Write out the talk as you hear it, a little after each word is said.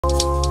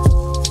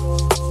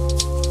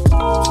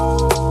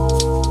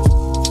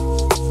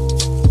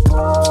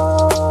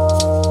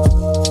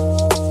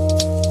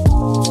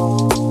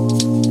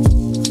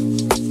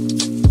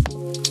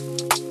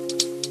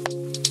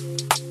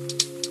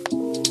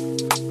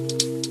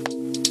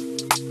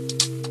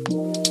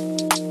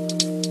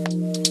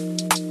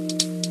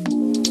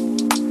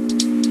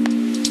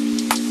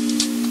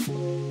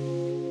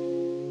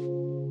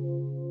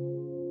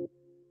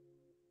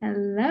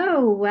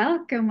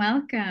Welcome,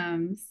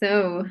 welcome.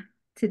 So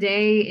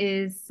today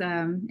is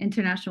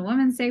International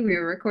Women's Day. We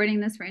were recording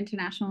this for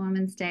International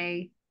Women's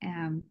Day.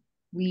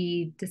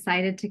 We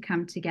decided to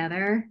come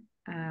together.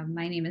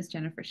 My name is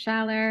Jennifer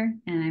Schaller,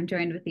 and I'm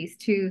joined with these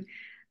two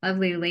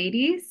lovely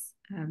ladies,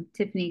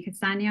 Tiffany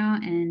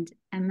Castagno and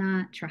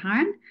Emma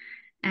Treharne.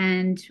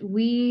 And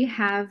we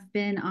have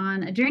been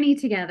on a journey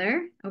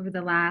together over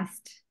the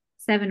last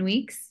 7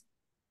 weeks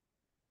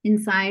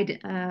inside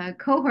a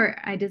cohort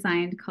I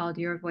designed called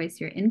Your Voice,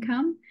 Your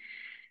Income.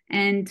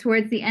 And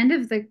towards the end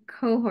of the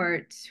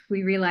cohort,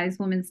 we realized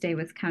Women's Day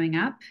was coming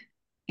up,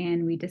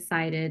 and we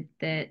decided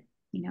that,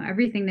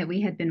 everything that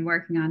we had been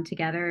working on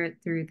together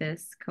through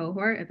this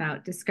cohort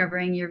about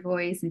discovering your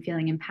voice and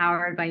feeling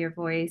empowered by your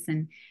voice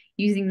and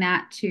using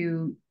that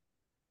to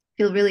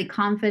feel really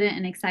confident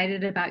and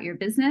excited about your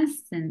business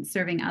and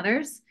serving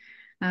others.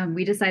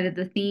 We decided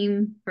the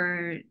theme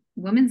for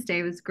Women's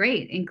Day was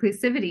great,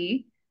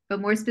 inclusivity,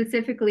 but more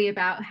specifically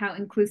about how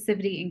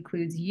inclusivity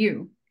includes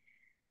you.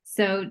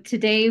 So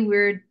today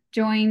we're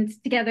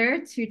joined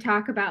together to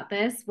talk about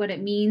this, what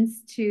it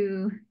means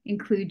to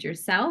include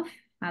yourself,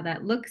 how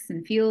that looks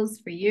and feels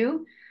for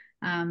you,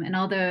 and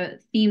all the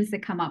themes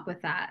that come up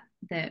with that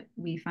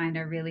we find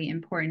are really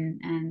important.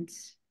 And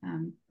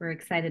we're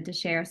excited to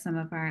share some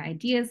of our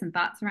ideas and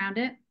thoughts around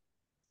it.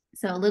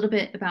 So a little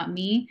bit about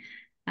me.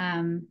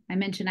 I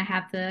mentioned I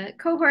have the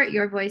cohort,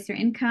 Your Voice, Your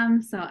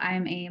Income. So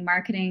I'm a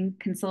marketing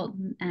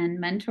consultant and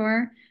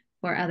mentor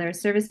for other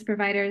service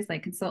providers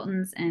like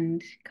consultants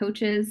and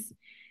coaches.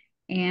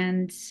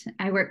 And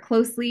I work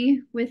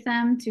closely with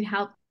them to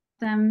help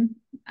them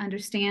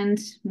understand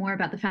more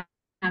about the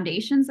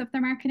foundations of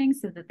their marketing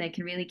so that they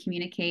can really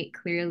communicate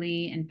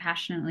clearly and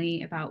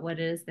passionately about what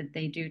it is that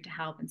they do to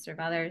help and serve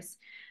others.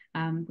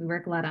 We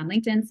work a lot on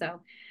LinkedIn,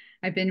 so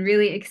I've been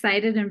really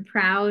excited and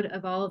proud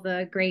of all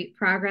the great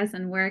progress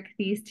and work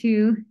these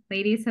two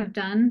ladies have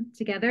done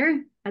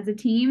together as a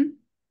team.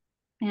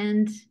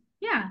 And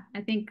yeah,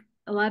 I think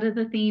a lot of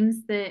the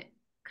themes that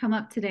come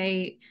up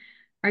today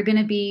are going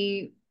to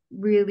be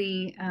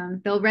really,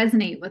 they'll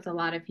resonate with a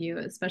lot of you,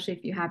 especially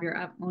if you have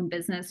your own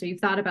business or you've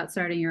thought about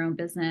starting your own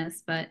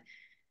business,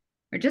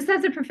 or just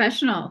as a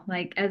professional,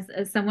 like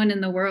as someone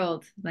in the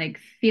world, like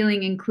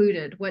feeling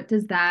included. What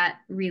does that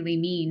really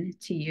mean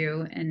to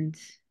you? And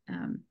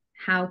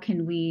how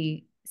can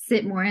we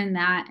sit more in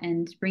that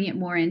and bring it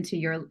more into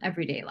your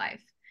everyday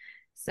life?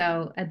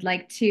 So I'd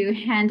like to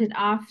hand it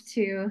off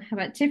to, how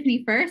about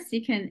Tiffany first?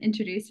 You can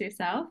introduce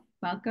yourself.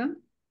 Welcome.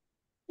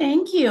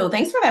 Thank you.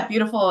 Thanks for that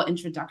beautiful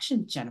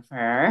introduction,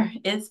 Jennifer.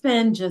 It's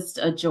been just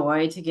a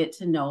joy to get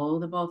to know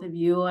the both of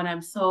you, and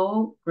I'm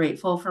so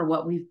grateful for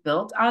what we've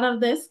built out of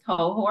this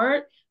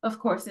cohort. Of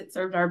course, it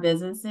served our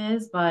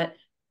businesses, but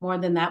more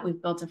than that,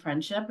 we've built a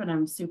friendship, and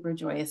I'm super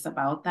joyous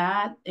about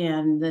that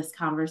and this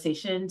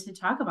conversation to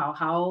talk about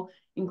how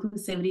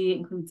inclusivity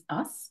includes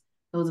us,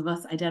 those of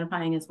us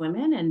identifying as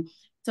women. And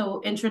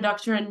so,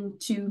 introduction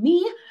to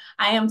me,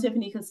 I am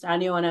Tiffany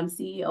Castagno, and I'm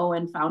CEO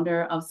and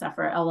founder of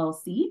CEPHR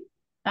LLC.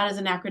 That is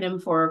an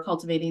acronym for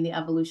Cultivating the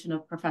Evolution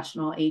of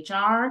Professional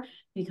HR,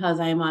 because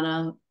I am on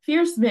a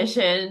fierce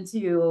mission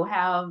to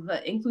have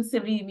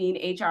inclusivity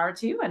mean HR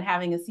too, and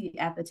having a seat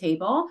at the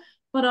table,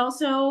 but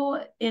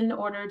also in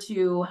order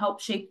to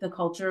help shape the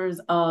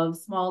cultures of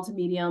small to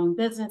medium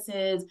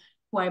businesses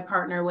who I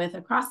partner with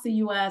across the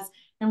US,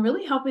 and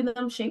really helping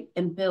them shape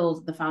and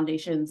build the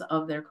foundations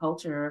of their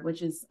culture,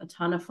 which is a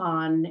ton of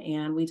fun.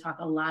 And we talk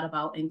a lot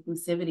about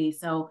inclusivity.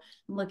 So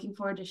I'm looking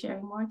forward to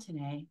sharing more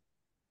today.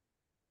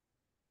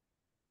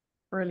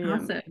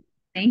 Brilliant. Awesome.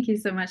 Thank you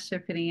so much,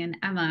 Tiffany. And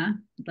Emma,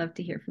 I'd love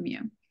to hear from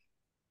you.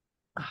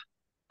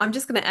 I'm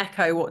just going to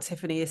echo what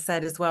Tiffany has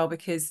said as well,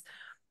 because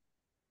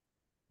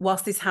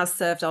whilst this has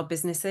served our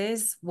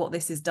businesses, what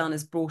this has done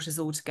is brought us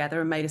all together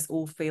and made us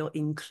all feel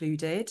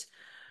included.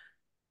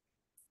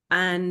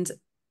 And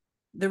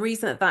the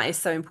reason that that is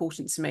so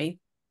important to me,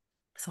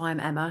 so I'm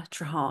Emma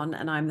Treharne,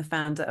 and I'm the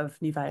founder of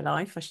Nuveya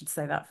Life, I should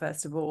say that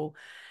first of all,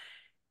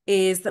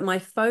 is that my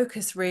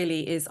focus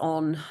really is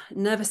on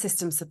nervous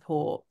system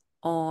support,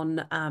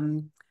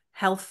 on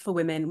health for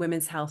women,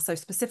 women's health. So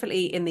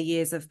specifically in the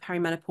years of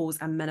perimenopause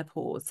and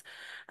menopause,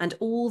 and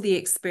all the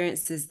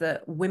experiences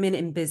that women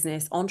in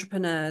business,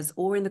 entrepreneurs,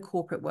 or in the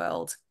corporate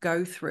world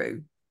go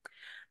through,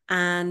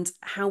 and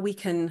how we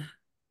can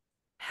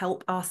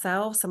help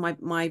ourselves. So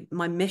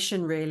my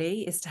mission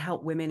really is to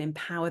help women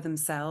empower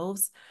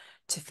themselves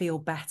to feel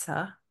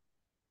better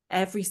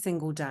every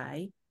single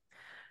day,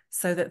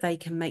 so that they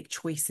can make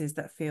choices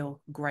that feel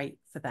great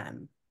for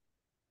them.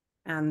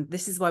 And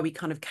this is why we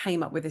kind of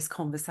came up with this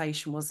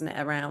conversation, wasn't it,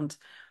 around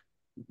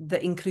the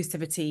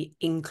inclusivity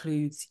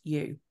includes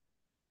you.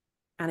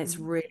 And it's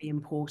really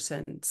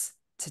important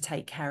to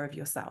take care of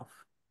yourself.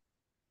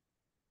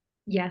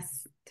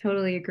 Yes,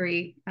 totally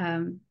agree.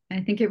 I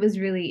think it was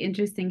really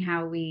interesting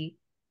how we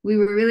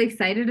were really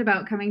excited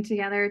about coming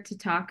together to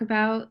talk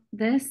about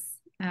this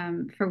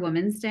for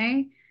Women's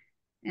Day.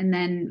 And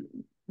then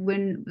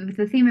when with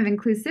the theme of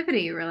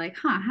inclusivity, we're like,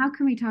 how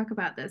can we talk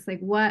about this? Like,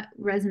 what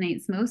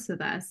resonates most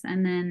with us?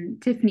 And then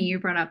Tiffany, you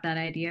brought up that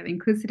idea of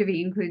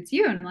inclusivity includes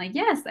you. And I'm like,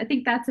 yes, I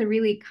think that's a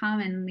really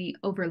commonly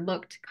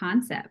overlooked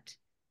concept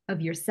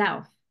of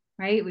yourself,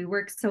 right? We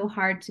work so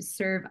hard to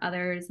serve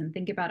others and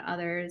think about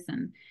others.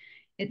 And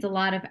it's a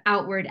lot of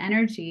outward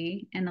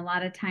energy. And a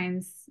lot of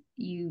times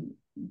you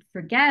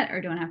forget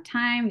or don't have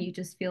time. You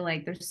just feel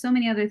like there's so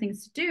many other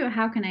things to do.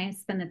 How can I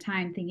spend the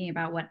time thinking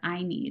about what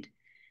I need?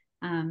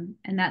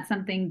 And that's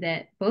something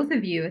that both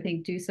of you, I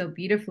think, do so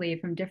beautifully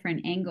from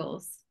different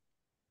angles.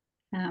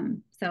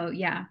 So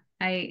yeah,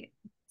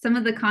 some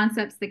of the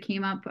concepts that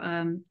came up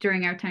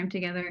during our time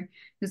together,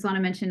 just want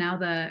to mention now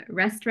the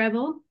rest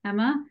rebel,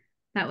 Emma,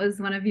 that was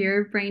one of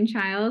your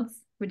brainchilds.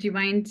 Would you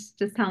mind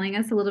just telling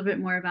us a little bit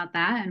more about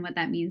that and what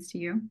that means to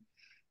you?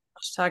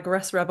 Hashtag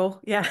rest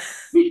rebel. Yeah.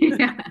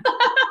 Yeah.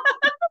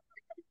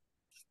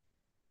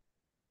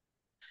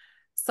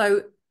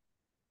 So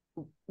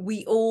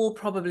we all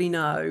probably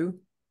know,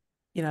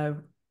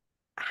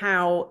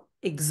 how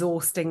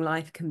exhausting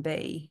life can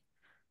be.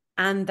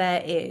 And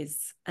there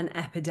is an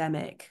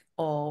epidemic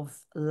of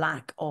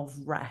lack of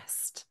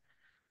rest.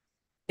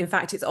 In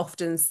fact, it's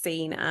often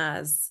seen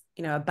as,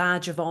 a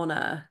badge of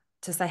honor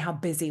to say how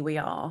busy we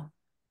are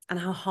and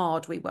how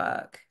hard we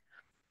work.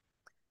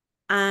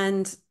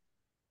 And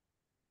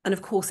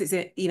of course,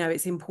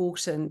 it's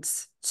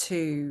important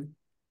to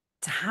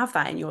have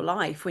that in your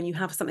life. When you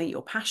have something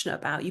you're passionate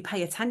about, you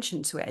pay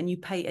attention to it and you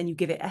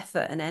give it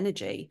effort and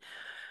energy.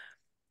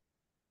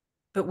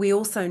 But we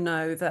also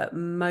know that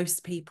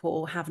most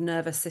people have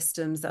nervous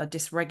systems that are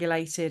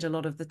dysregulated a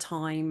lot of the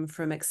time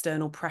from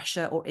external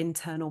pressure or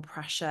internal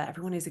pressure.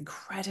 Everyone is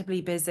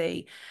incredibly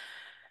busy.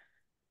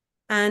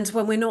 And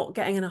when we're not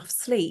getting enough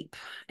sleep,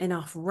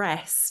 enough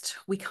rest,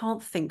 we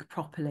can't think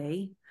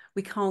properly.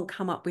 We can't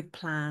come up with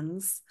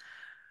plans.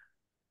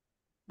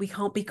 We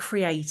can't be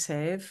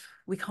creative.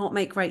 We can't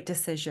make great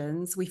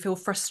decisions. We feel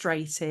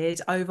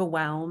frustrated,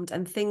 overwhelmed,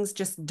 and things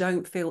just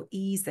don't feel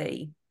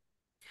easy.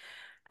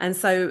 And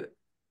so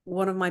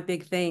one of my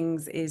big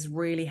things is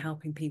really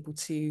helping people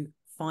to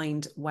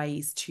find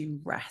ways to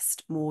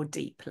rest more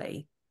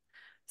deeply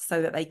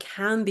so that they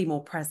can be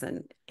more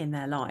present in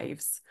their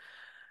lives.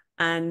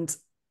 And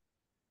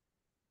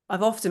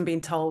I've often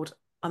been told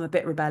I'm a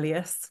bit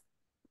rebellious.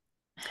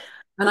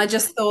 And I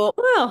just thought,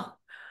 well,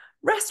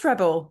 rest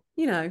rebel,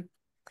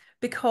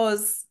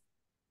 because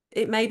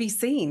it may be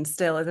seen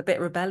still as a bit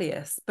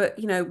rebellious, but,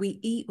 we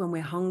eat when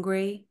we're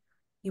hungry,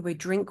 we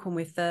drink when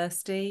we're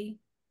thirsty.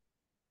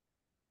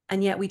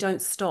 And yet we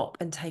don't stop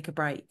and take a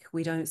break.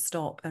 We don't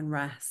stop and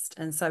rest.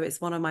 And so it's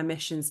one of my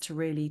missions to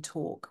really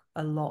talk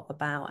a lot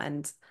about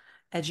and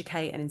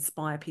educate and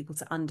inspire people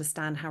to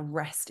understand how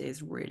rest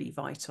is really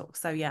vital.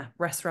 So yeah,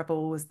 Rest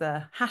Rebel was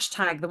the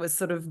hashtag that was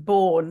sort of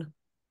born.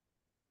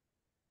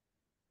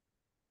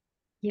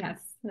 Yes,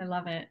 I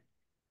love it.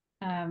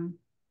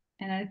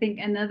 And I think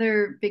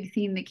another big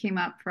theme that came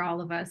up for all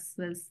of us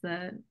was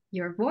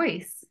your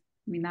voice.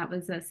 I mean, that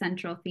was a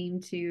central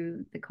theme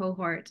to the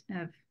cohort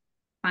of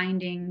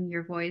finding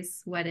your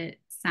voice, what it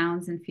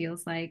sounds and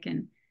feels like,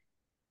 and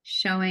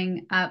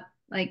showing up.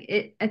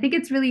 I think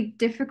it's really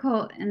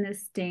difficult in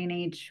this day and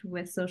age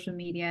with social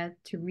media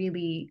to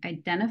really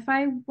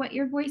identify what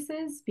your voice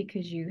is,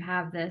 because you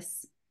have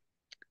this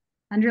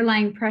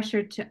underlying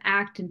pressure to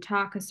act and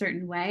talk a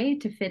certain way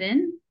to fit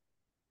in.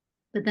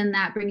 But then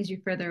that brings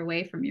you further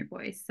away from your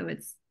voice. So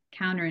it's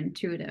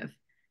counterintuitive.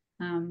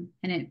 And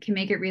it can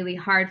make it really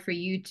hard for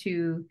you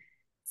to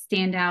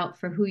stand out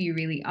for who you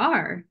really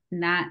are.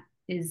 And that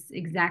is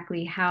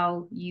exactly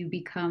how you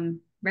become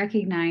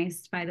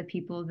recognized by the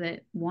people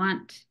that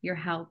want your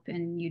help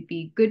and you'd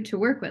be good to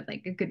work with.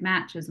 Like a good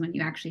match is when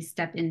you actually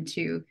step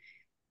into,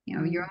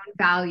 your own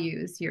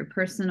values, your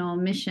personal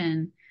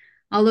mission,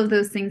 all of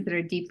those things that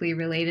are deeply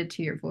related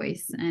to your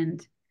voice.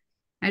 And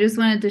I just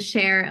wanted to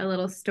share a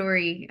little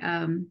story.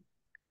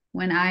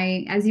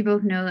 As you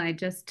both know, I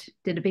just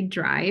did a big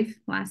drive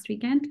last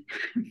weekend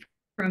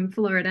from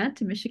Florida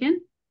to Michigan.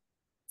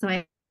 So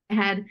I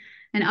had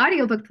an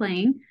audiobook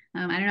playing.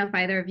 I don't know if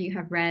either of you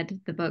have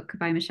read the book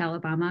by Michelle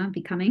Obama,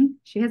 Becoming.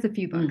 She has a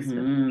few books.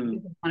 Mm-hmm.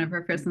 But one of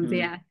her first ones.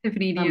 Yeah.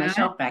 Tiffany, do on you my know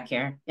shelf it? back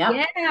here.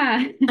 Yep.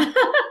 Yeah.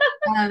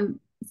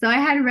 So I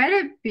had read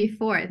it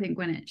before, I think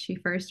when she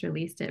first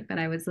released it, but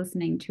I was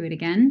listening to it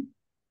again.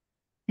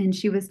 And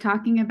she was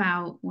talking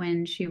about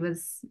when she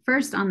was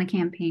first on the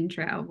campaign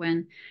trail,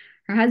 when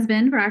her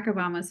husband, Barack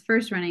Obama, was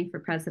first running for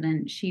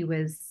president. She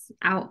was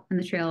out on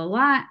the trail a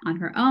lot on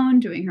her own,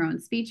 doing her own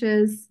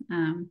speeches.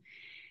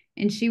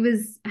 And she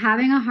was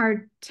having a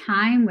hard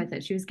time with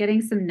it. She was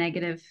getting some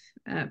negative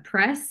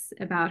press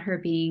about her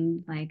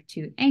being like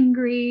too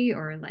angry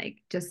or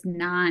like just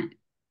not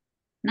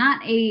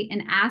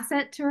an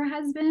asset to her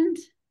husband,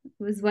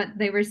 was what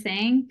they were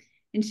saying.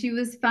 And she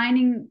was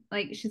finding,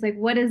 like, she's like,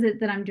 what is it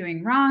that I'm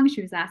doing wrong?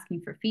 She was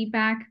asking for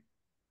feedback.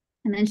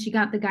 And then she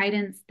got the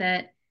guidance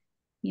that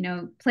you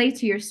know, play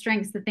to your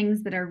strengths, the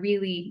things that are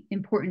really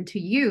important to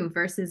you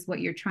versus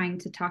what you're trying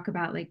to talk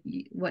about, like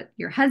what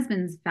your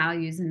husband's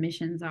values and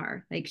missions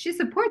are. Like she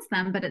supports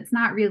them, but it's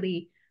not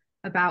really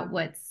about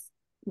what's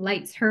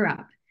lights her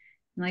up.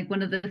 And like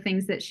one of the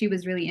things that she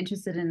was really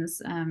interested in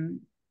is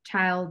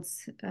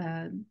child's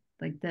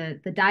like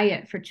the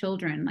diet for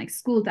children, like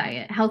school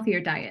diet, healthier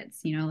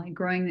diets, you know, like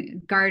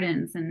growing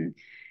gardens and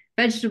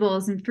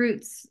vegetables and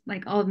fruits,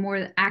 like all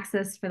more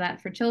access for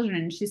that for children.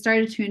 And she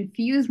started to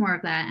infuse more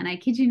of that. And I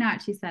kid you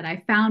not, she said,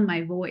 I found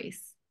my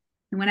voice.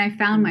 And when I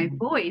found my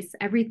voice,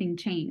 everything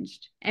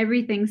changed.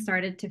 Everything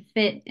started to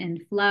fit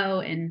and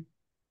flow, and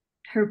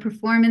her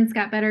performance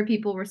got better.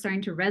 People were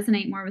starting to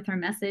resonate more with her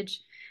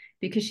message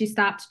because she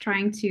stopped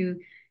trying to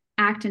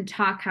act and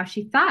talk how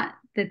she thought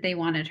that they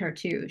wanted her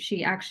to.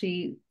 She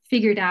actually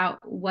figured out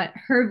what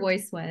her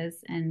voice was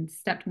and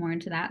stepped more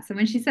into that. So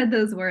when she said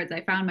those words,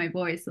 I found my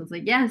voice, I was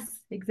like, yes,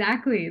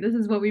 exactly. This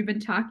is what we've been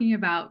talking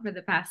about for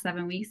the past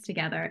 7 weeks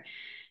together.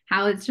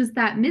 How it's just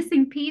that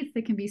missing piece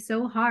that can be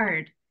so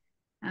hard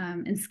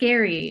and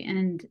scary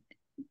and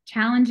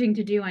challenging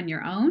to do on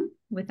your own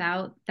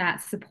without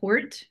that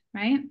support,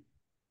 right?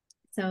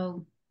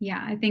 So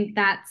yeah, I think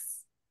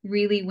that's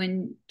really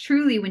when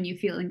truly when you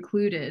feel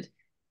included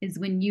is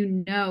when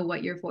you know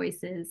what your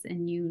voice is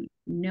and you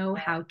know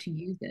how to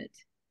use it.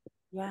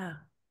 Yeah.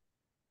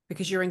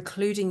 Because you're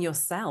including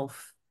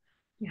yourself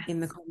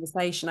in the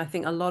conversation. I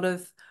think a lot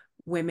of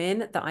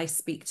women that I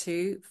speak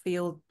to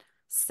feel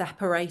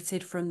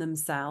separated from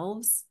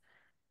themselves.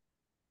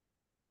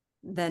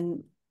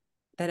 Then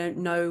they don't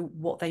know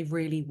what they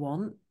really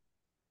want,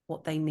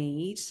 what they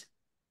need,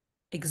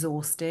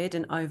 exhausted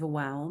and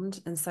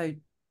overwhelmed. And so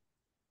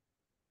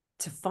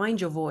to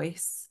find your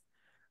voice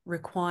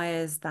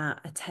requires that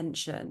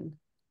attention.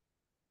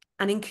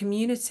 And in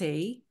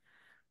community,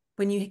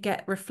 when you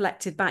get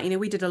reflected back, you know,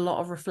 we did a lot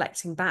of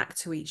reflecting back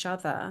to each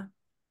other.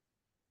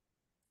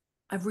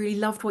 I really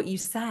loved what you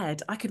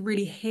said. I could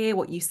really hear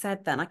what you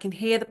said then. I can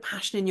hear the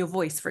passion in your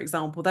voice, for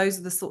example. Those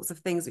are the sorts of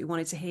things that we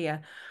wanted to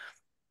hear.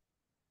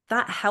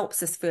 That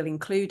helps us feel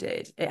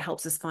included. It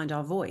helps us find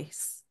our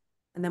voice.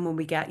 And then when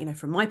we get, you know,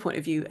 from my point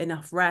of view,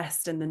 enough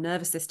rest and the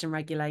nervous system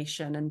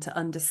regulation and to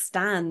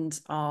understand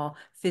our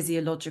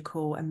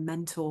physiological and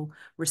mental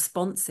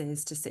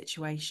responses to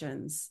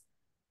situations,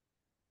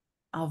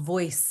 our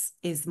voice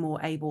is more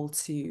able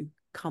to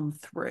come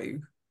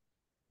through.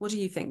 What do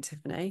you think,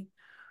 Tiffany?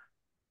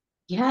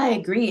 Yeah, I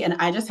agree. And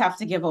I just have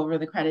to give over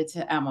the credit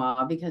to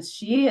Emma because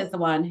she is the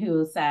one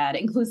who said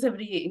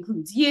inclusivity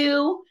includes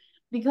you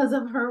because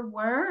of her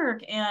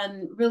work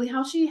and really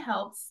how she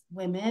helps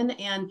women.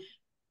 And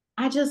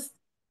I just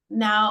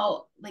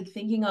now like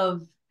thinking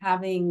of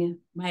having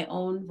my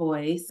own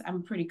voice. I'm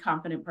a pretty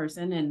confident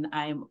person and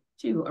I'm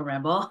too a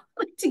rebel,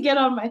 like to get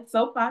on my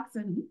soapbox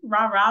and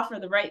rah rah for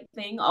the right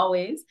thing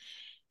always.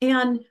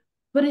 And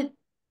but it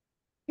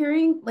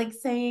hearing like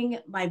saying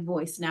my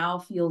voice now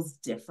feels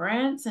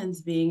different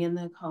since being in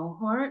the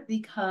cohort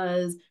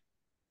because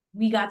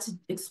we got to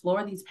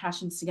explore these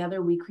passions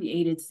together. We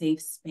created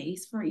safe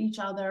space for each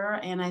other.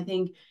 And I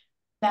think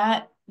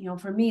that, you know,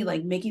 for me,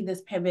 like making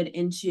this pivot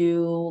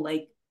into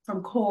like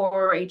from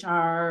core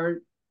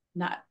HR,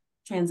 not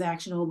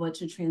transactional, but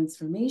to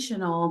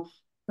transformational,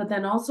 but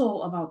then also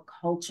about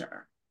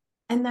culture.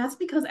 And that's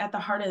because at the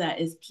heart of that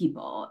is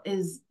people,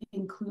 is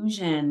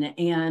inclusion.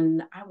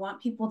 And I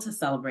want people to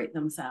celebrate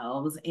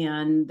themselves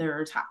and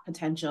their top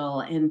potential.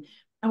 And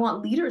I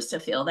want leaders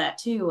to feel that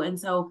too. And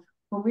so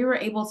when we were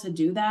able to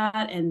do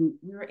that and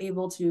we were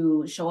able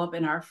to show up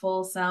in our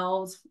full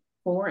selves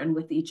for and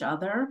with each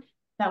other,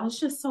 that was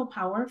just so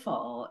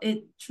powerful.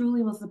 It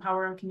truly was the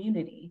power of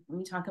community. When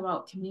we talk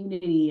about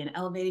community and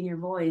elevating your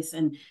voice,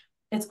 and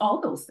it's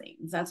all those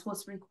things. That's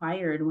what's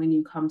required when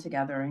you come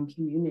together in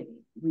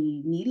community.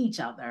 We need each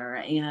other,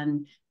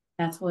 and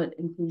that's what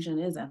inclusion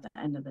is at the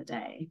end of the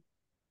day.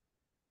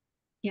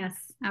 Yes,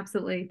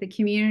 absolutely. The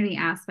community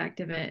aspect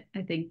of it,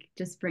 I think,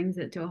 just brings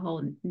it to a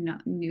whole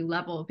new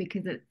level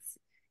because it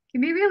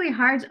can be really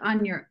hard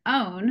on your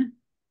own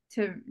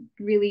to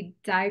really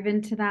dive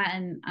into that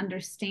and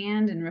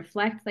understand and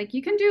reflect. Like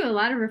you can do a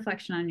lot of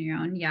reflection on your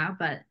own, yeah,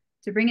 but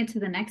to bring it to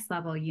the next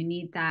level, you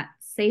need that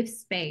safe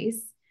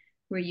space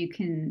where you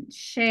can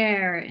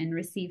share and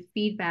receive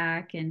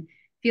feedback and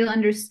feel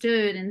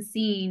understood and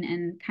seen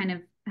and kind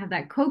of have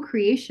that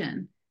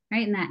co-creation,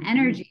 right? And that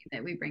energy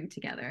that we bring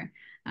together.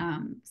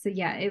 So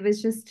yeah, it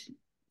was just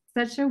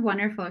such a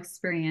wonderful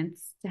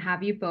experience to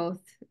have you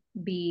both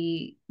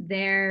be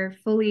there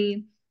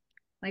fully,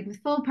 like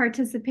with full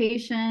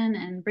participation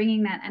and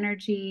bringing that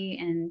energy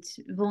and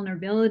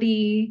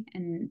vulnerability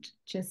and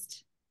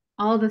just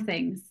all the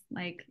things.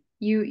 Like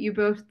you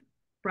both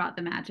brought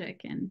the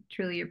magic and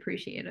truly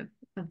appreciative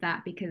of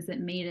that because it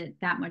made it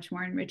that much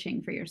more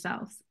enriching for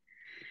yourselves.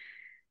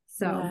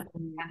 So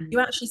yeah. You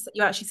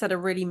actually said a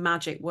really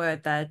magic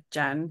word there,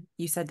 Jen.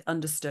 You said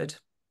understood.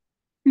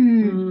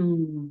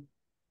 Mm.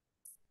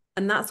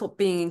 And that's what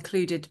being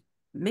included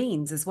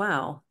means as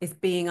well, is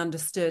being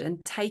understood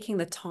and taking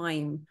the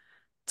time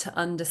to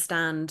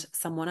understand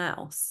someone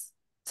else,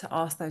 to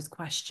ask those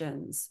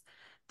questions,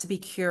 to be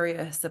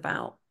curious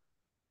about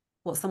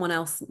what someone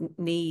else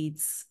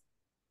needs,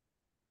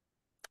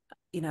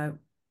 you know.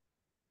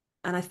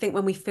 And I think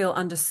when we feel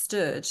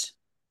understood,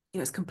 you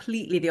know, it's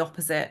completely the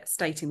opposite,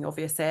 stating the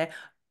obvious here,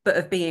 but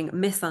of being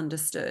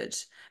misunderstood.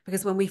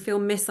 Because when we feel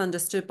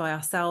misunderstood by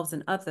ourselves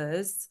and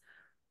others,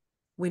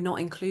 we're not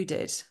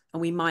included,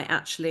 and we might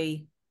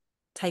actually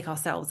take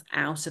ourselves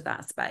out of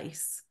that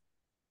space.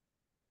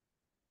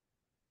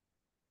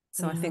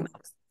 So I think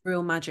that's the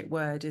real magic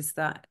word, is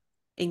that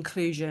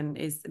inclusion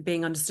is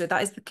being understood.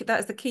 That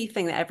is the key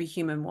thing that every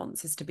human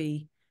wants, is to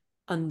be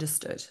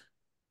understood.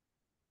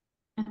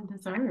 And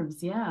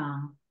deserves, yeah.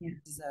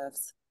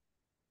 Deserves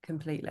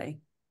completely.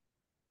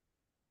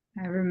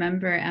 I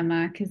remember,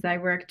 Emma, because I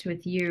worked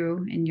with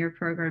you in your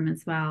program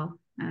as well.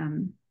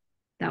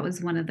 That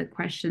was one of the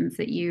questions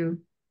that you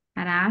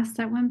had asked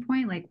at one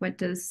point, like, what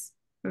does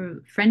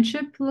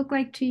friendship look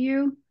like to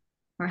you?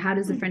 Or how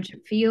does a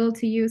friendship feel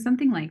to you?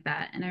 Something like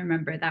that. And I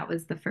remember that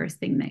was the first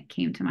thing that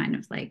came to mind. It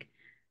was like,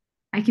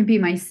 I can be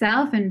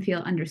myself and feel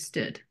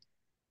understood.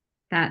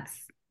 That's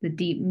the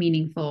deep,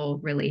 meaningful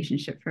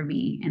relationship for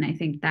me. And I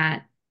think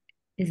that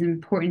is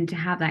important, to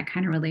have that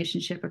kind of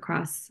relationship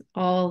across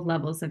all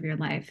levels of your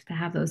life, to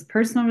have those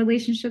personal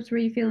relationships where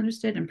you feel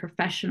understood, and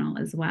professional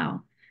as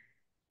well,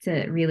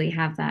 to really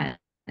have that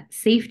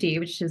safety,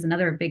 which is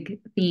another big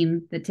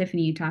theme that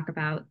Tiffany, you talk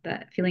about,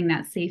 that feeling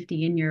that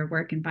safety in your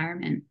work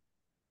environment,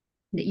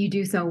 that you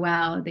do so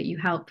well, that you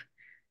help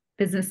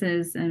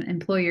businesses and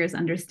employers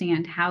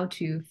understand how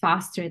to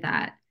foster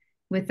that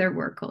with their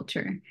work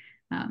culture.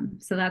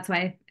 So that's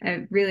why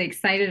I'm really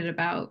excited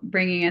about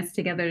bringing us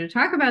together to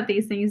talk about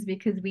these things,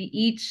 because we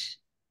each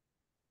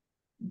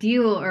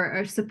deal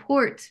or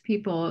support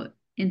people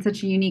in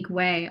such a unique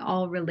way,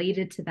 all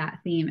related to that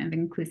theme of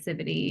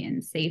inclusivity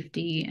and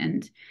safety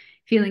and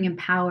feeling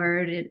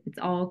empowered. It's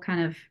all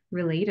kind of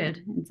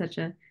related in such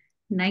a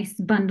nice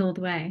bundled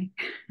way.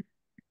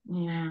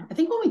 Yeah, I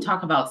think when we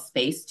talk about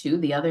space too,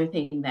 the other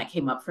thing that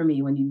came up for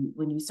me when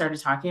you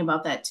started talking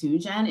about that too,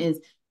 Jen, is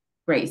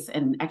grace.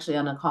 And actually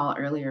on a call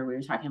earlier, we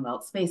were talking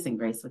about space and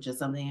grace, which is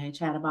something I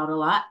chat about a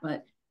lot.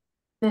 But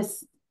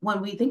this,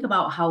 when we think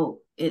about how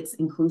it's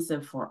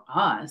inclusive for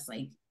us,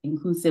 like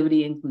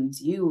inclusivity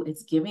includes you,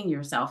 it's giving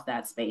yourself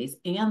that space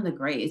and the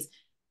grace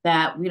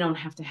that we don't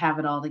have to have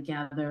it all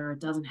together. It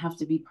doesn't have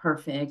to be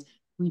perfect.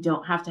 We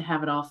don't have to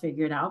have it all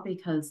figured out,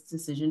 because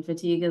decision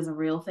fatigue is a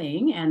real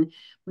thing. And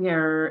we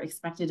are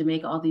expected to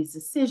make all these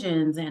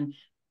decisions, and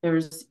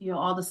there's, you know,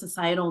 all the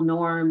societal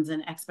norms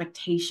and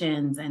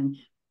expectations and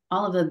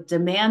all of the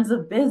demands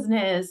of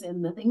business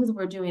and the things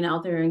we're doing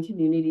out there in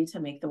community to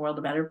make the world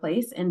a better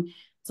place. And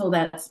so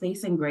that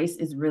space and grace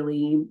is really,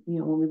 you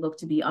know, when we look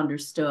to be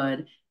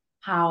understood,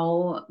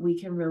 how we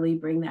can really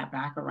bring that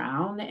back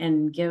around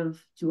and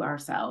give to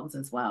ourselves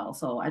as well.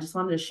 So I just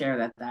wanted to share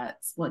that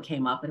that's what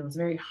came up, and it was a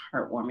very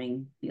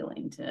heartwarming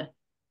feeling to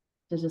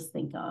just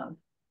think of.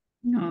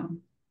 No,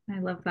 I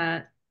love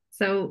that.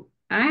 So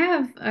I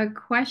have a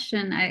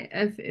question.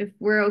 If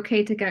we're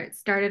okay to get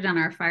started on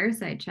our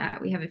fireside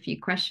chat, we have a few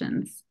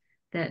questions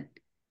that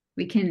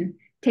we can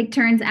take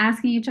turns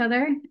asking each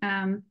other.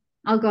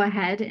 I'll go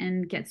ahead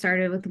and get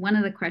started with one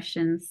of the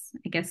questions,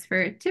 I guess,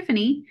 for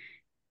Tiffany.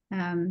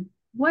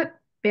 What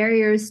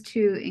barriers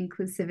to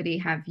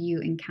inclusivity have you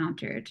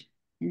encountered,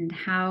 and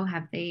how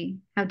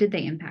did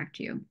they impact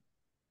you?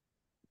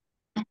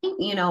 I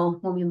think, you know,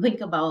 when we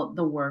think about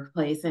the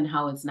workplace and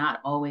how it's not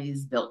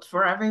always built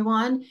for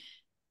everyone,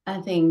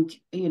 I think,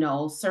 you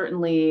know,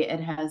 certainly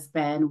it has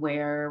been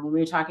where, when we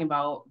were talking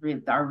about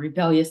our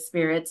rebellious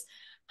spirits,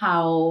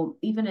 how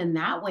even in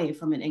that way,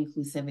 from an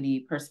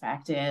inclusivity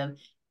perspective,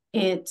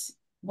 it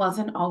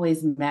wasn't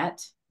always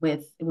met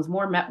with, it was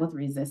more met with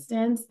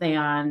resistance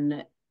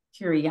than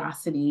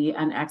curiosity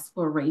and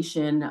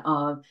exploration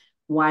of,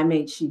 why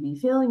might she be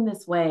feeling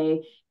this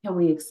way? Can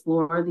we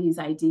explore these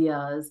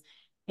ideas?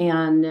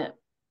 And,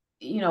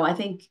 you know, I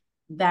think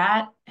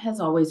that has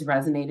always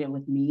resonated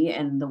with me,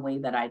 and the way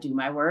that I do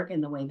my work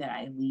and the way that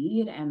I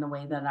lead and the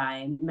way that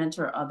I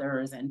mentor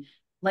others and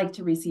like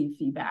to receive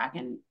feedback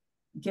and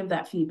give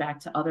that feedback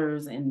to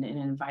others in an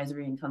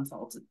advisory and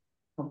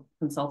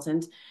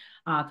consultant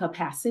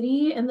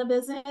capacity in the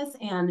business.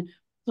 And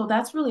so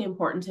that's really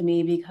important to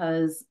me,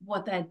 because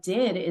what that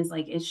did is,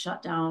 like, it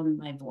shut down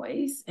my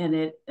voice, and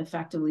it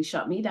effectively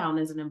shut me down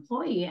as an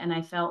employee. And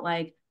I felt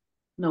like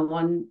no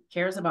one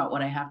cares about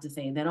what I have to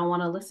say. They don't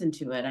want to listen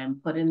to it.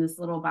 I'm put in this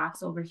little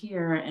box over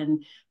here.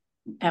 And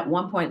at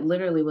one point,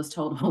 literally was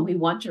told, "When we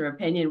want your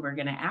opinion, we're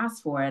going to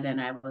ask for it."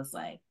 And I was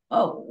like,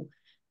 "Oh,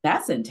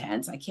 that's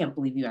intense. I can't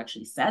believe you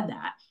actually said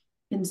that."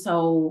 And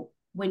so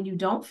when you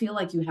don't feel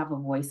like you have a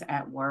voice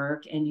at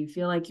work and you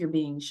feel like you're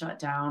being shut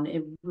down,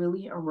 it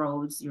really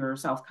erodes your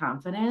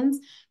self-confidence.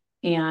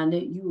 And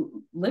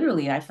you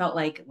literally, I felt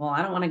like, well,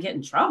 I don't want to get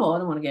in trouble. I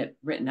don't want to get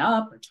written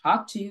up or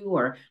talked to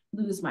or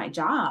lose my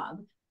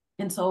job.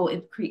 And so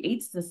it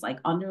creates this like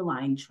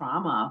underlying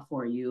trauma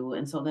for you.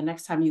 And so the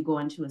next time you go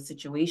into a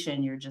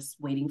situation, you're just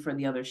waiting for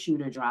the other shoe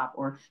to drop,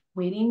 or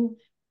waiting,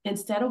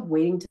 instead of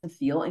waiting to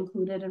feel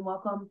included and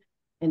welcome,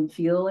 and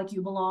feel like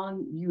you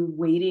belong, you're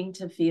waiting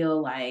to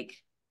feel like,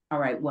 all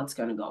right, what's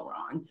going to go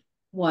wrong?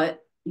 What,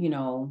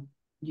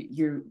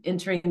 you're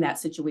entering that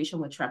situation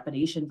with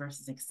trepidation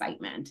versus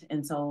excitement.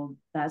 And so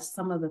that's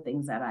some of the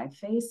things that I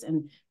faced.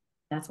 And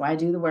that's why I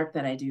do the work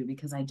that I do,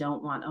 because I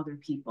don't want other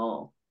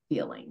people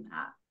feeling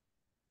that.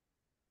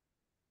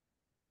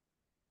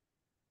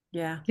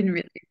 Yeah. I can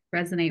really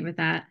resonate with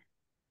that.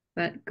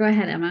 But go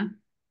ahead, Emma.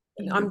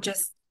 I'm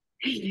just,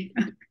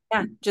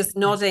 just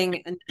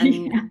nodding and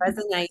Yeah.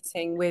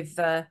 resonating with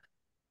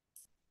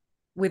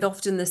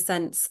often the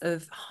sense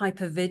of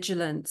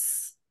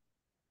hypervigilance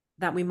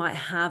that we might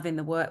have in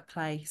the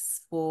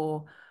workplace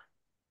for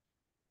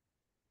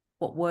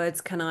what words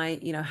can I,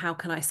 how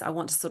can I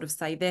want to sort of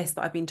say this,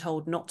 but I've been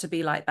told not to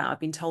be like that. I've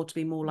been told to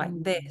be more like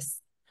this.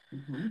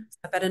 Mm-hmm. So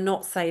I better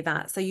not say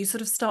that. So you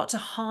sort of start to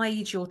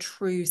hide your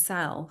true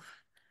self.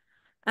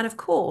 And of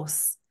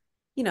course,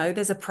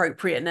 there's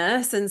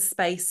appropriateness and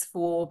space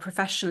for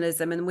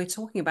professionalism. And we're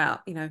talking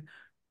about,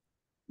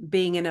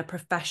 being in a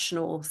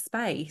professional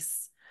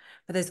space,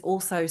 but there's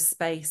also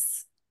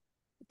space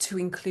to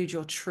include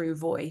your true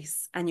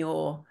voice and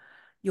your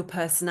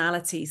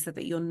personality, so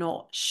that you're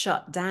not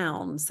shut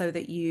down, so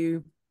that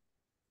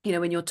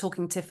when you're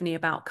talking, Tiffany,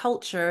 about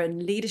culture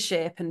and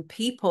leadership and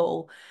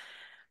people,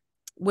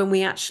 when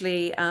we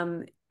actually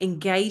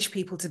engage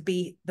people to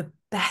be the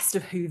best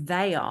of who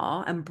they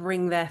are and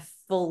bring their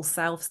full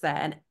selves there,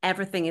 and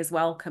everything is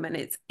welcome and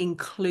it's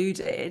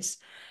included,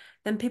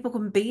 then people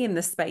can be in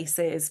the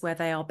spaces where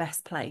they are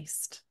best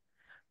placed.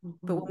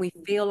 Mm-hmm. But when we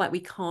feel like we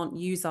can't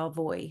use our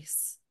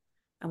voice,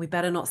 and we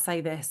better not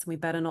say this, and we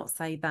better not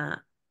say that,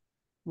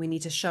 we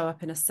need to show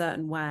up in a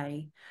certain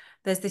way,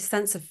 there's this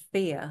sense of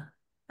fear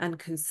and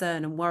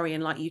concern and worry.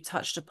 And like you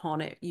touched upon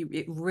it,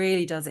 it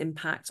really does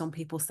impact on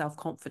people's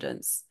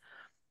self-confidence.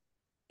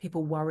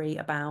 People worry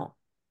about,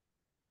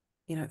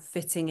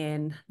 fitting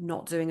in,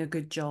 not doing a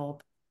good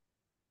job.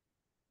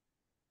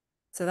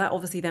 So that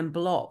obviously then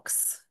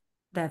blocks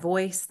their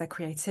voice, their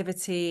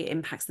creativity,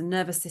 impacts the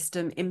nervous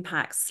system,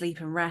 impacts sleep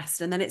and rest.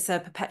 And then it's a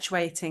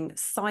perpetuating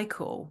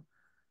cycle.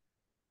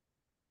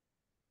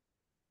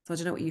 So I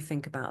don't know what you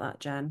think about that,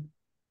 Jen.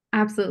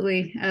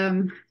 Absolutely.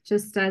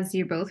 Just as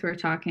you both were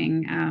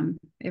talking,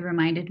 it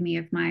reminded me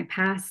of my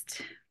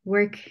past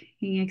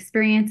working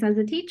experience as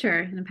a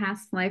teacher. In a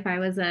past life, I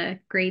was a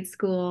grade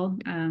school,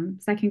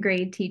 second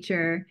grade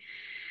teacher.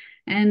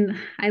 And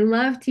I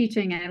loved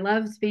teaching and I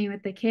loved being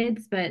with the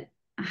kids, but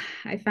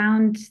I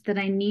found that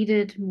I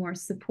needed more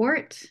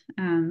support.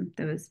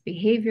 There was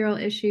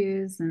behavioral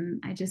issues,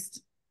 and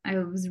I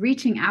was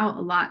reaching out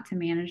a lot to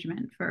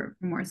management for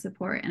more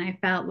support. And I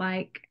felt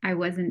like I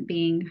wasn't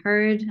being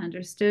heard,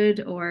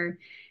 understood, or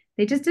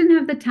they just didn't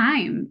have the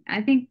time.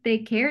 I think they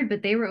cared,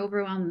 but they were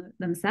overwhelmed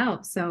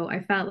themselves. So I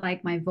felt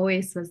like my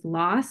voice was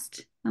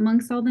lost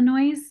amongst all the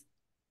noise,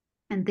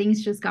 and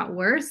things just got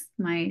worse.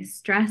 My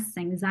stress,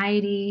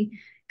 anxiety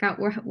got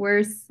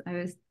worse. I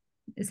was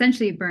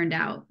essentially burned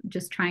out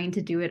just trying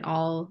to do it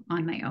all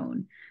on my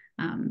own.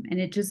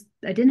 And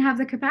I didn't have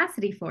the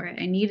capacity for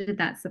it. I needed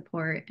that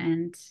support.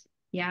 And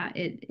yeah,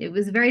 it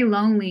was a very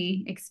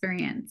lonely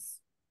experience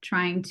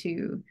trying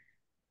to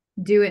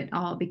do it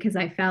all, because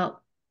I felt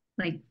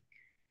like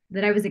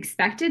that I was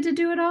expected to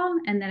do it all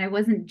and that I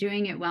wasn't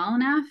doing it well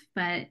enough.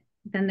 But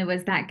then there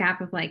was that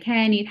gap of like,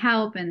 hey, I need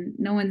help, and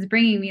no one's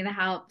bringing me the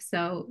help.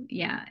 So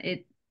yeah,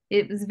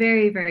 it was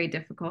very, very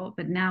difficult.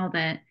 But now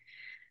that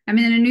I'm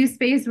in a new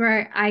space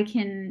where I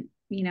can,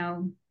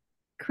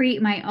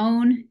 create my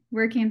own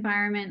work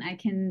environment, I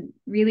can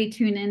really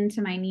tune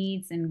into my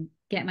needs and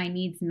get my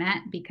needs met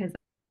because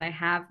I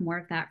have more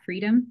of that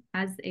freedom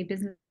as a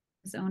business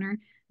owner.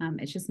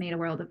 It's just made a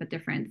world of a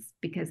difference,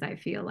 because I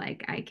feel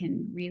like I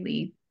can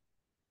really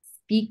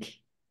speak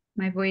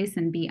my voice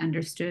and be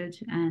understood.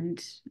 And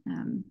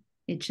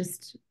it's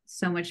just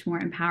so much more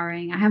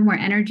empowering. I have more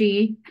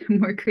energy,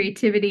 more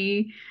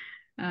creativity.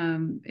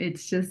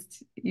 It's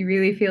just, you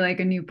really feel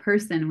like a new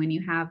person when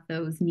you have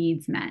those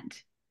needs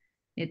met.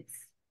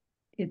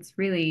 It's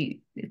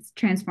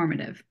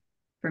transformative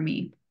for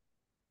me.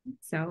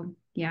 So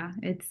yeah,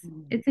 it's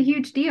a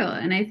huge deal.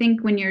 And I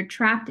think when you're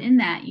trapped in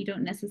that, you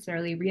don't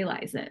necessarily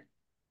realize it.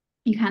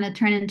 You kind of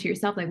turn into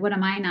yourself like, what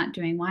am I not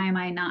doing? Why am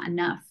I not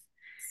enough?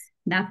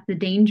 That's the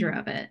danger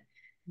of it.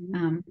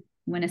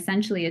 When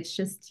essentially it's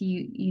just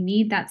you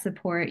need that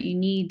support. You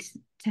need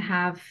to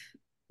have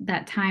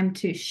that time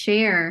to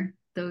share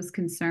those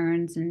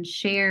concerns and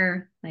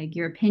share like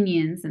your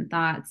opinions and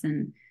thoughts.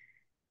 And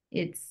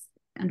it's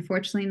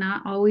unfortunately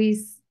not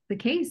always the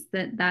case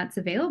that that's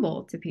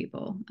available to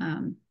people.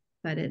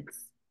 But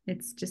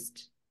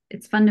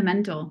it's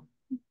fundamental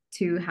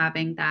to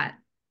having that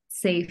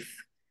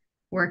safe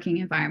working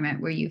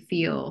environment where you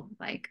feel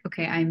like,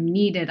 okay, I'm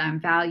needed, I'm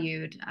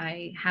valued,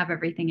 I have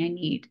everything I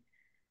need.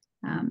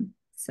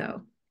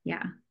 So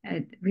yeah,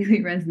 it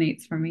really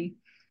resonates for me.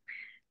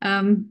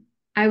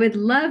 I would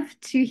love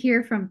to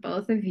hear from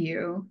both of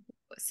you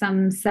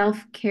some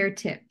self-care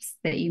tips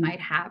that you might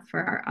have for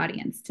our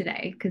audience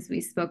today, because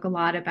we spoke a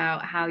lot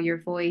about how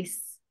your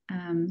voice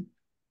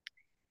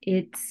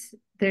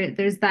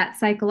there's that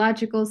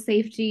psychological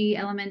safety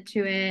element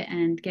to it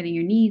and getting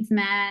your needs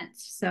met.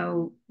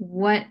 So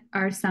what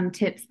are some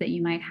tips that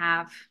you might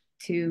have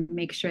to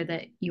make sure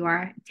that you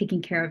are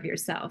taking care of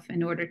yourself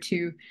in order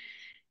to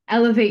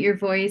elevate your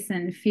voice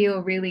and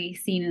feel really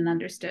seen and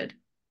understood?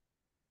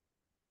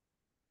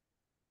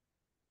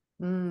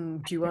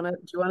 Do you want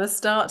to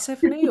start,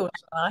 Tiffany, or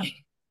should I?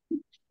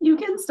 You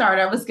can start.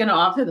 I was going to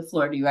offer the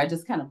floor to you. I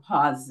just kind of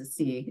paused to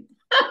see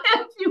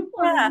if you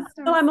wanted to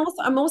start.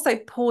 So I'm also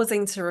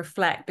pausing to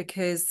reflect,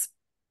 because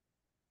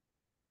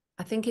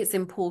I think it's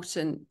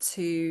important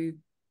to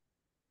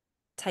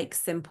take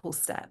simple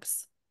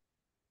steps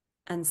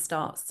and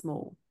start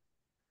small.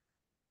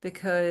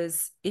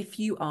 Because if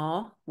you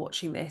are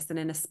watching this and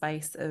in a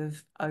space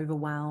of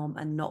overwhelm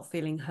and not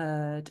feeling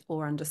heard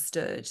or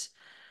understood,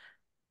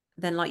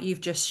 then, like you've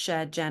just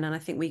shared, Jen, and I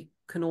think we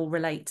can all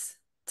relate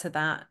to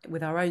that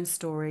with our own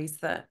stories,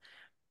 that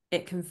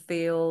it can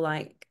feel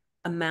like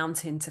a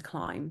mountain to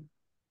climb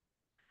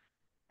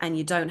and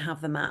you don't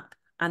have the map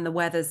and the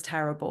weather's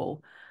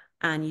terrible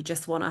and you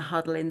just want to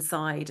huddle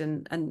inside,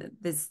 and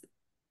there's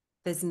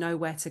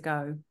nowhere to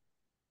go.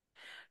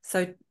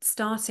 So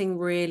starting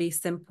really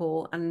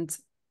simple, and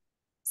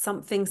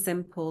something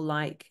simple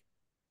like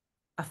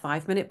a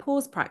 5-minute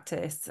pause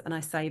practice. And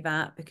I say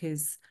that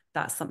because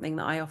that's something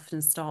that I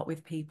often start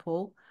with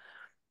people.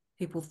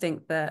 People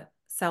think that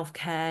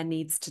self-care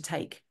needs to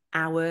take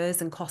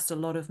hours and cost a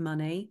lot of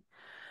money,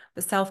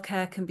 but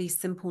self-care can be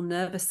simple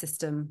nervous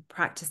system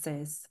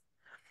practices.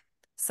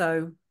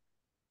 So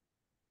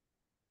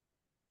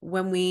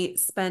when we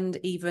spend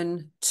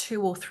even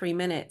 2 or 3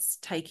 minutes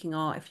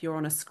if you're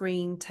on a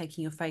screen,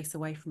 taking your face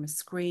away from a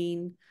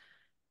screen,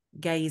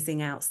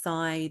 gazing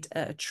outside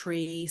at a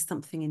tree,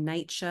 something in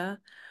nature,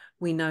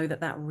 we know that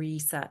that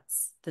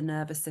resets the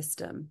nervous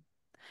system.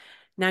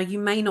 Now, you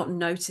may not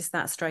notice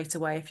that straight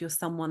away if you're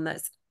someone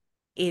that's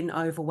in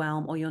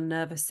overwhelm, or your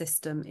nervous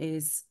system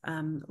is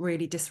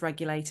really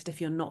dysregulated,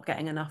 if you're not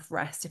getting enough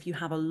rest, if you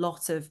have a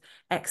lot of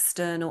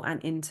external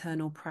and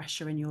internal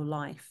pressure in your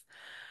life.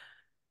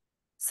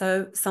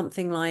 So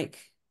something like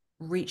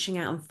reaching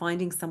out and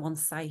finding someone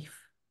safe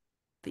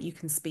that you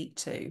can speak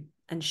to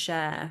and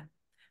share.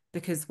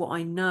 Because what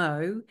I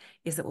know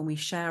is that when we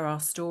share our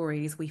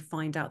stories, we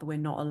find out that we're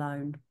not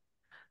alone.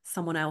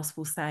 Someone else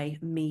will say,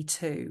 me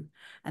too.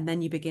 And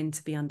then you begin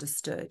to be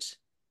understood.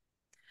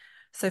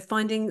 So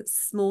finding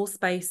small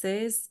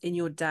spaces in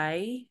your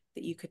day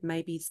that you could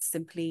maybe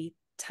simply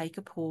take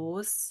a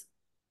pause,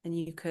 and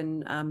you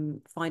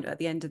can find at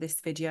the end of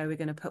this video, we're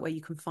going to put where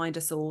you can find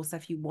us all. So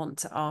if you want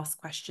to ask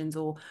questions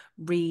or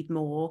read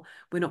more,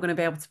 we're not going to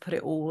be able to put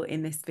it all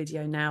in this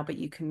video now, but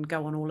you can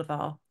go on all of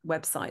our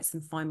websites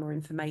and find more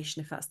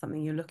information if that's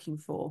something you're looking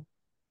for.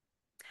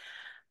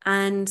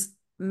 And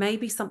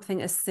maybe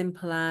something as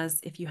simple as,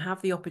 if you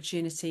have the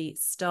opportunity,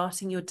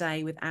 starting your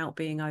day without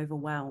being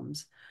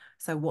overwhelmed.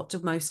 So what do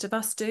most of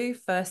us do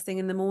first thing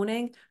in the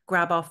morning?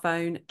 Grab our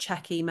phone,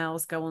 check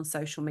emails, go on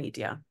social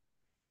media.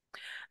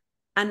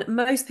 And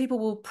most people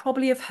will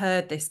probably have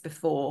heard this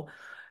before.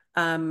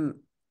 And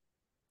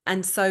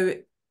so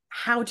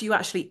how do you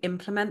actually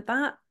implement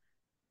that?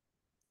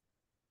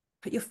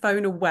 Put your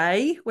phone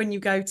away when you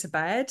go to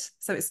bed,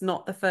 so it's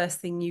not the first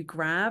thing you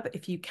grab.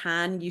 If you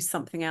can, use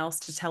something else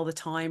to tell the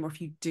time, or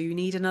if you do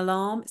need an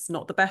alarm, it's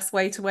not the best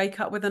way to wake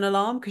up with an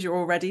alarm because you're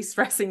already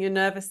stressing your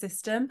nervous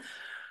system.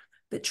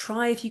 But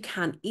try, if you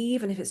can,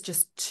 even if it's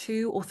just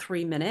 2 or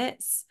 3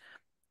 minutes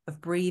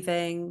of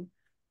breathing,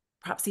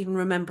 perhaps even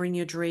remembering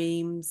your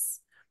dreams,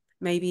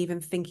 maybe even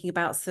thinking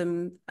about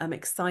some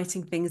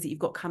exciting things that you've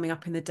got coming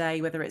up in the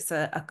day, whether it's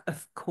a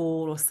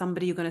call or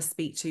somebody you're going to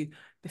speak to,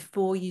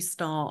 before you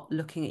start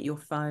looking at your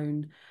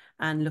phone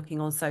and looking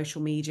on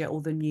social media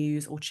or the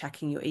news or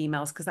checking your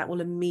emails, because that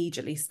will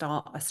immediately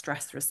start a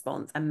stress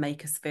response and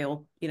make us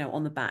feel,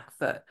 on the back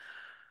foot.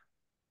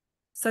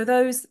 So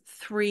those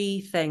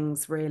 3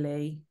 things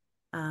really,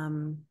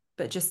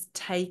 but just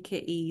take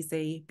it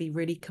easy, be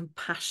really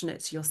compassionate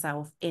to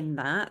yourself in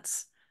that.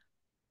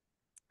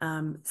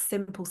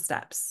 Simple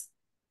steps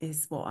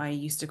is what I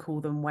used to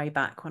call them way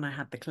back when I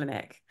had the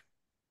clinic.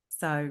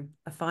 So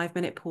a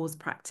 5-minute pause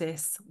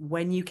practice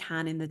when you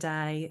can in the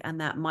day, and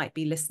that might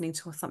be listening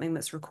to something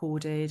that's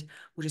recorded,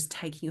 or just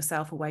taking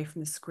yourself away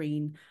from the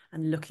screen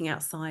and looking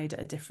outside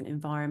at a different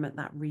environment.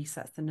 That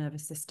resets the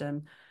nervous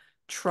system.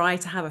 Try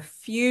to have a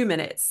few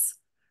minutes,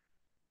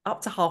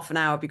 up to half an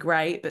hour would be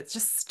great, but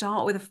just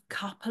start with a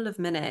couple of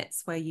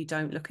minutes where you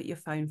don't look at your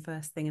phone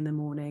first thing in the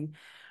morning.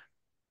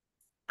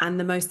 And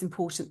the most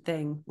important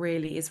thing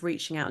really is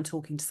reaching out and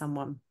talking to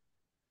someone,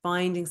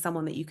 finding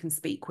someone that you can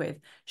speak with,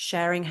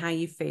 sharing how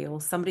you feel,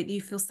 somebody that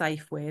you feel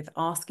safe with,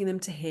 asking them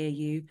to hear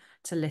you,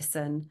 to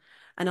listen,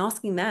 and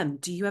asking them,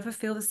 do you ever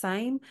feel the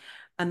same?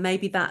 And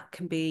maybe that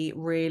can be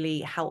really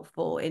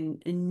helpful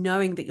in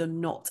knowing that you're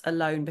not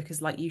alone,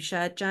 because like you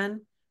shared,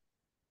 Jen,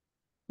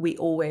 we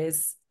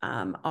always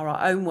are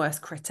our own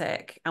worst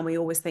critic, and we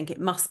always think it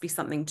must be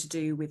something to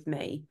do with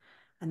me.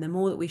 And the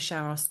more that we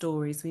share our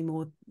stories, the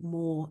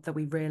more that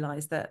we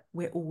realize that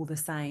we're all the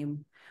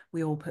same.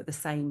 We all put the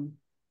same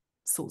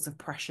sorts of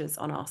pressures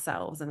on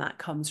ourselves, and that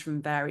comes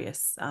from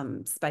various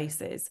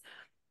spaces.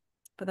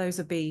 But those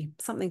would be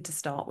something to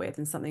start with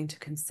and something to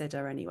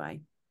consider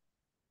anyway.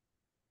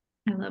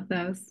 I love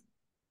those,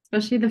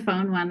 especially the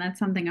phone one. That's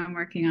something I'm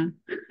working on.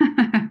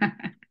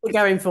 We're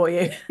going for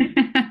you.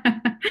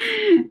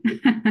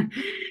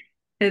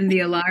 And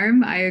the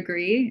alarm, I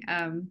agree.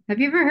 Have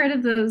you ever heard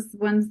of those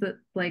ones that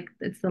like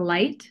it's the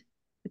light?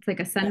 It's like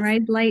a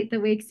sunrise light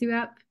that wakes you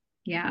up.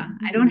 Yeah,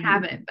 I don't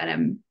have it, but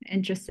I'm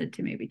interested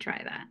to maybe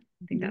try that.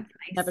 I think that's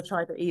nice. Never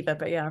tried it either,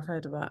 but yeah, I've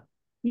heard of that.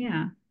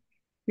 Yeah,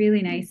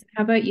 really nice.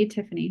 How about you,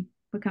 Tiffany?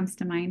 What comes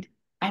to mind?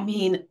 I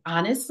mean,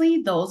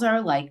 honestly, those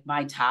are like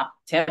my top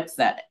tips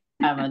that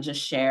Emma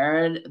just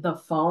shared, the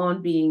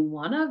phone being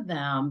one of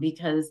them,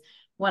 because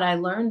what I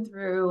learned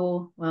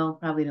through, well,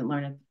 probably didn't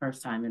learn it the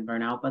first time in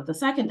burnout, but the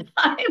second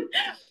time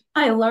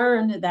I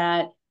learned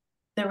that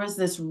there was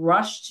this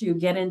rush to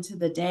get into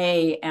the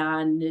day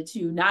and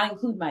to not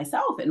include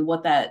myself in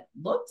what that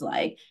looked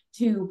like,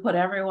 to put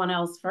everyone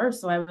else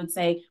first. So I would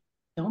say,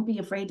 don't be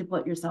afraid to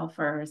put yourself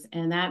first.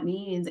 And that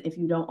means if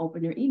you don't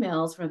open your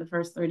emails for the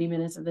first 30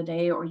 minutes of the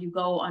day, or you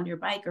go on your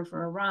bike or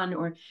for a run,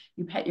 or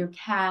you pet your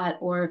cat,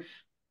 or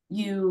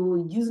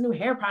you use a new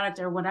hair product,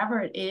 or whatever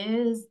it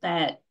is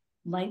that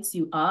lights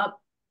you up,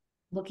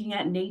 looking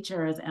at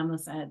nature, as Emma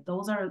said,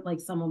 those are like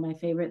some of my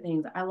favorite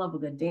things. I love a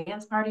good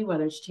dance party,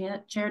 whether it's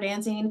chair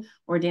dancing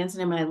or dancing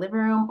in my living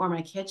room or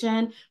my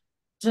kitchen.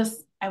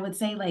 Just, I would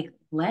say, like,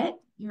 let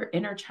your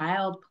inner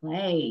child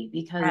play,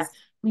 because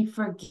we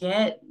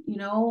forget,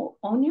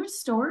 own your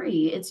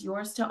story. It's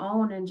yours to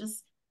own, and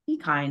just be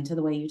kind to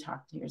the way you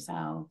talk to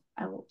yourself.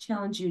 I will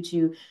challenge you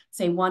to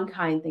say one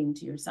kind thing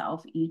to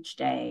yourself each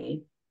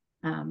day.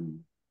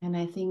 And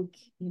I think,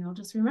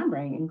 just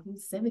remembering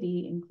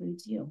inclusivity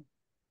includes you.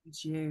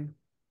 It's you.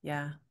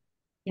 Yeah.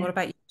 Yeah. What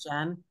about you,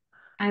 Jen?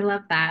 I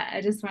love that.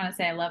 I just want to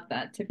say I love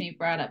that Tiffany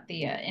brought up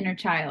the inner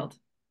child.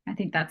 I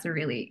think that's a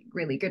really,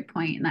 really good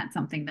point, and that's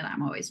something that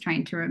I'm always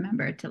trying to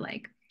remember to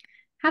like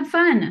have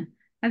fun.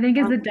 I think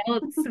as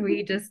adults,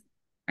 we just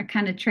are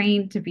kind of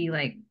trained to be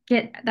like,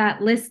 get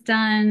that list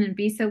done and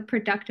be so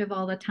productive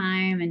all the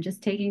time, and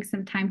just taking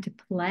some time to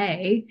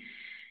play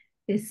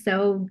is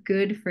so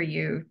good for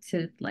you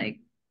to like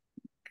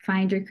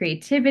find your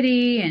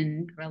creativity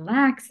and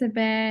relax a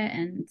bit.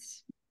 And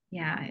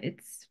yeah,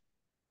 it's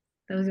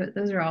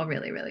those are all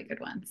really, really good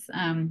ones.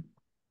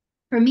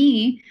 For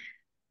me,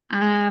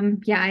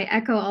 yeah, I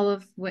echo all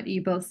of what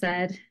you both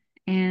said.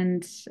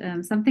 And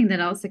something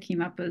that also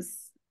came up was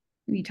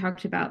we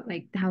talked about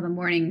like how the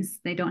mornings,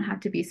 they don't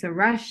have to be so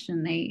rushed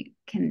and they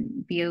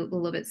can be a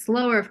little bit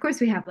slower. Of course,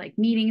 we have like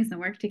meetings and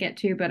work to get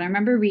to, but I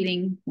remember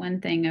reading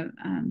one thing of,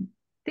 I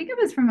think it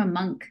was from a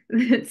monk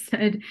that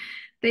said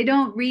they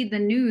don't read the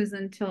news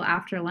until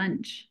after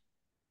lunch,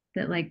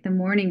 that like the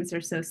mornings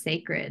are so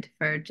sacred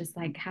for just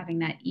like having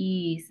that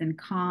ease and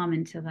calm,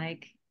 and to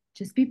like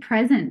just be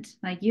present.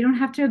 Like you don't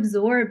have to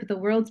absorb the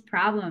world's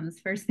problems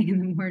first thing in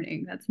the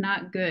morning. That's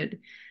not good.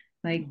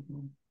 Like,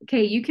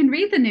 okay, you can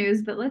read the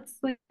news, but let's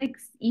like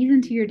ease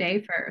into your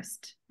day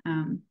first.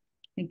 I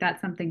think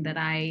that's something that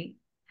I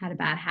had a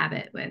bad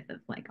habit with, of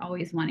like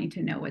always wanting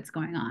to know what's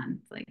going on.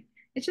 It's like,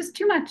 it's just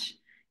too much.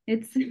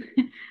 It's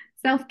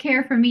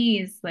self-care for me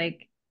is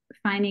like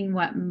finding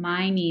what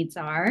my needs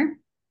are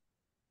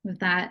with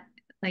that,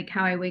 like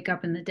how I wake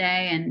up in the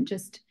day, and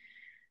just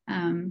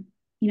um,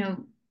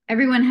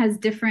 everyone has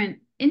different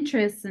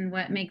interests and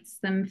what makes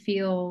them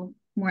feel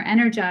more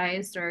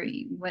energized, or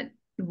what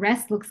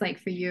rest looks like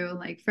for you.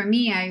 Like for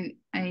me,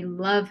 I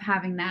love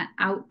having that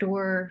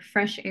outdoor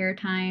fresh air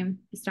time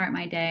to start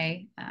my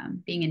day,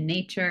 being in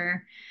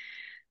nature.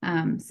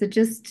 So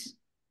just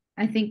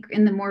I think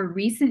in the more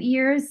recent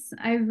years,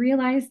 I've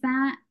realized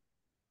that.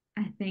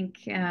 I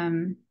think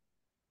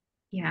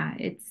yeah,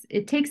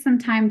 it takes some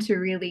time to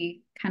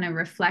really kind of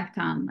reflect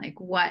on like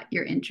what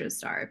your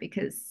interests are,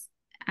 because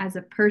as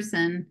a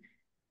person,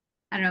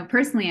 I don't know,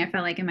 personally, I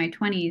felt like in my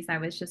 20s, I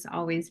was just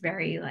always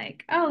very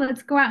like, oh,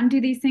 let's go out and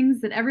do these things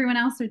that everyone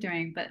else are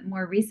doing. But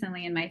more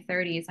recently in my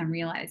 30s, I'm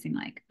realizing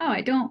like, oh,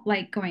 I don't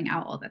like going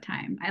out all the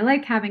time. I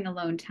like having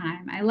alone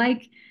time. I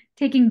like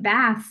taking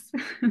baths.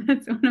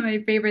 That's one of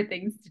my favorite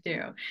things to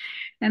do.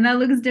 And that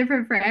looks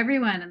different for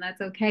everyone, and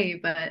that's okay.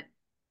 But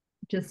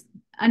just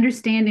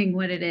understanding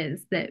what it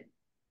is that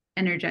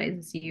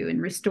energizes you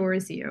and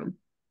restores you.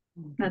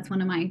 That's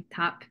one of my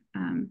top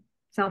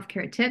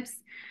self-care tips,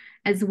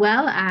 as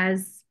well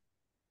as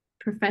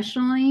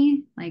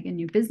professionally, like in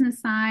your business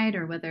side,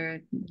 or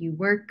whether you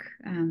work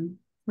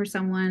for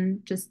someone,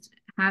 just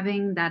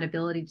having that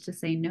ability to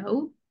say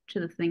no to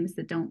the things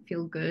that don't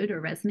feel good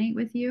or resonate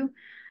with you.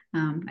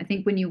 I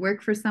think when you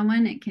work for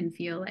someone, it can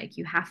feel like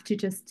you have to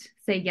just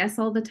say yes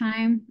all the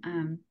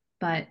time.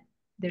 But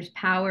there's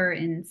power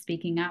in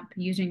speaking up,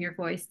 using your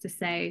voice to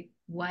say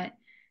what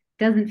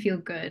doesn't feel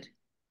good,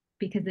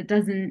 because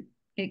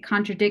it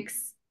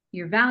contradicts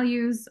your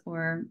values,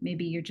 or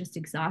maybe you're just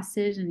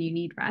exhausted and you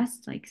need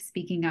rest. Like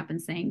speaking up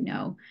and saying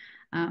no.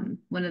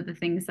 One of the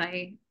things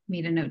I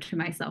made a note to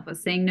myself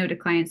was saying no to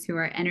clients who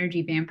are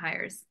energy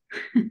vampires.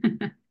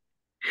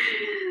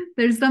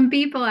 There's some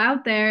people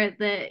out there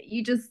that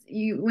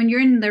you when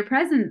you're in their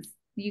presence,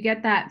 you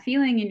get that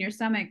feeling in your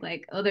stomach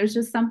like, oh, there's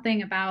just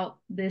something about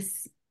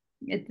this.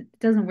 It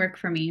doesn't work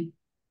for me.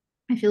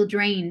 I feel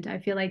drained. I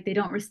feel like they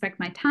don't respect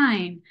my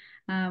time.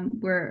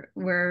 We're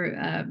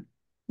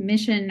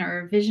mission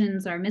or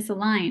visions are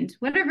misaligned.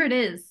 Whatever it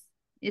is,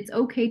 it's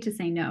okay to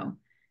say no.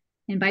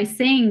 And by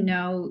saying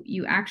no,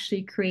 you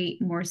actually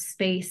create more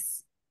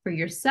space for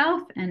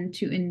yourself and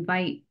to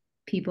invite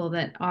people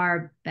that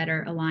are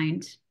better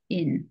aligned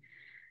in.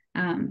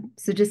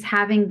 So just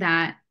having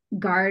that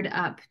guard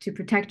up to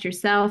protect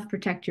yourself,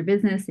 protect your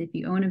business if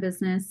you own a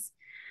business,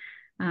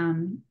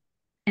 and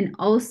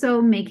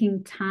also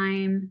making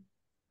time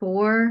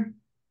for,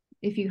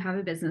 if you have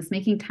a business,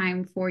 making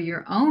time for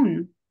your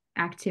own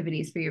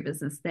activities for your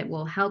business that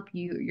will help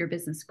your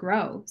business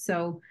grow.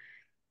 So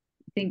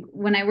I think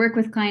when I work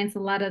with clients, a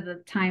lot of the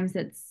times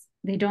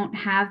they don't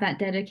have that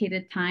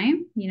dedicated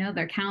time.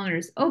 Their calendar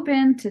is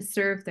open to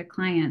serve the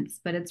clients,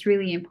 but it's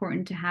really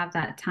important to have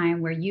that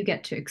time where you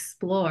get to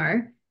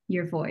explore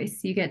your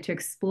voice, you get to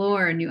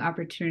explore new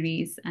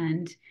opportunities,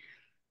 and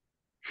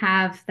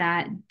have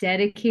that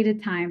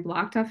dedicated time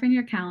blocked off in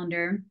your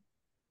calendar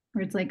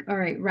where it's like, all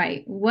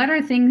right, what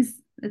are things,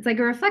 it's like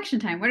a reflection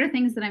time. What are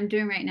things that I'm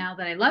doing right now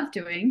that I love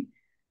doing?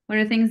 What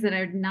are things that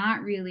are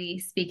not really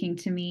speaking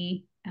to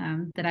me,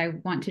 that I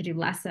want to do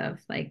less of?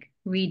 Like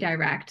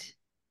redirect,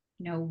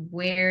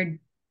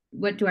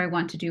 what do I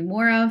want to do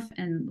more of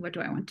and what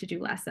do I want to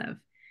do less of?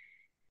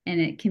 And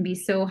it can be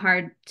so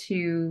hard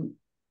to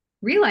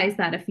realize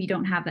that if you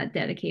don't have that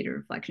dedicated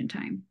reflection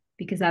time,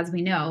 because as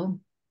we know,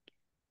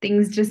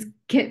 things just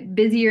get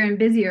busier and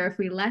busier if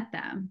we let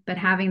them. But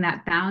having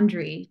that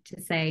boundary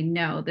to say,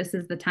 no, this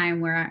is the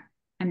time where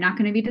I'm not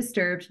going to be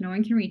disturbed. No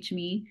one can reach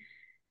me.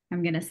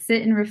 I'm going to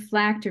sit and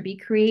reflect or be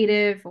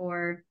creative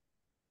or,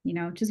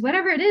 just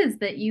whatever it is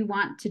that you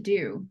want to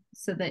do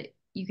so that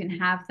you can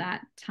have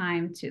that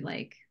time to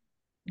like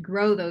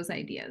grow those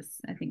ideas,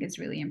 I think is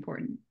really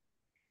important.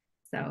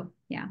 So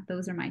yeah,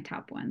 those are my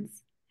top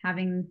ones.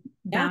 Having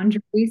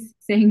boundaries,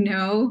 saying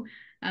no,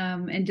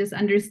 and just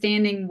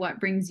understanding what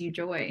brings you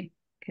joy.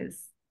 Because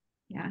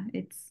yeah,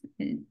 it's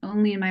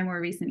only in my more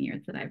recent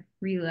years that I've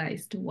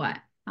realized what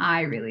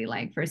I really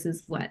like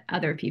versus what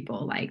other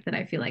people like that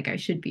I feel like I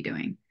should be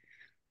doing.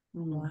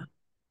 Wow.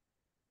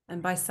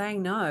 And by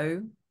saying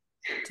no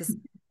to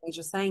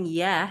you're saying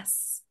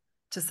yes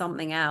to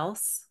something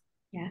else.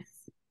 Yes.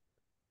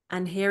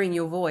 And hearing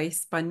your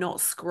voice by not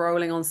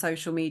scrolling on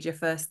social media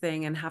first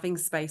thing and having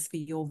space for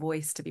your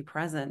voice to be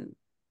present.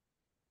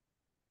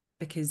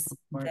 Because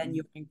then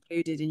you're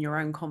included in your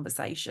own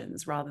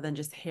conversations rather than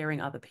just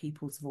hearing other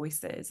people's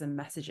voices and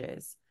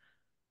messages.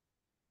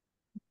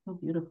 So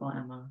beautiful,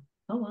 Emma.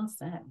 So well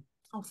said.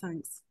 Oh,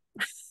 thanks.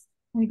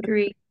 I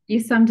agree. You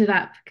summed it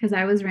up because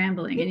I was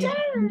rambling and you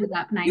summed it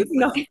up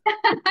nicely.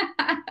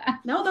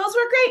 No, those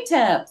were great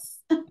tips.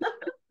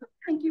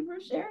 Thank you for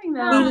sharing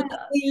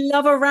that. We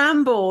love a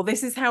ramble.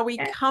 This is how we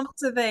come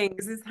to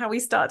things. This is how we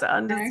start to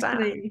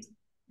understand.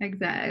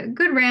 Exactly. A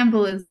good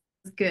ramble is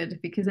good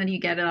because then you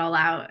get it all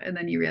out and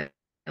then you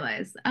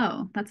realize,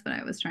 oh, that's what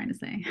I was trying to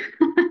say.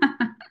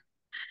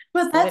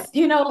 But that's,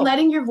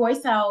 letting your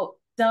voice out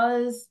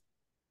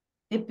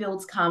it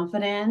builds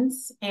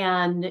confidence,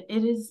 and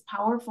it is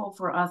powerful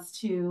for us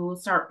to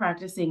start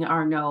practicing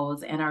our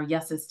no's and our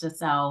yeses to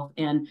self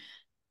and,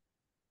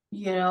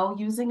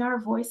 using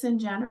our voice in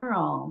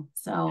general.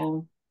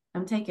 So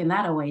I'm taking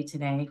that away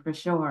today for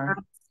sure.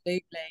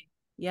 Absolutely.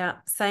 Yeah.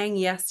 Saying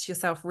yes to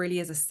yourself really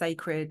is a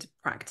sacred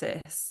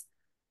practice.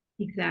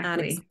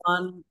 Exactly.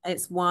 And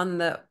it's one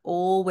that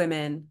all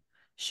women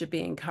should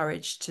be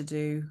encouraged to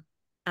do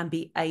and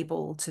be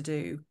able to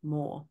do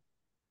more.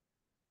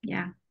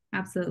 Yeah,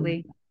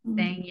 absolutely.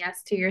 Saying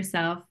yes to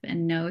yourself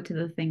and no to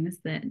the things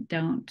that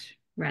don't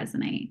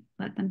resonate.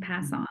 Let them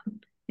pass on.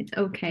 It's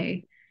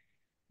okay.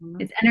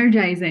 It's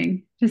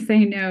energizing to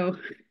say no.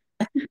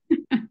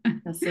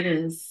 Yes, it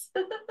is.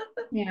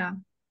 Yeah.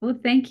 Well,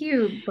 thank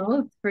you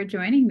both for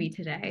joining me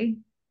today.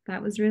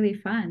 That was really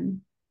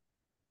fun.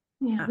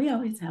 Yeah, we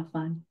always have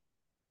fun.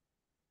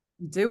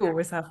 We do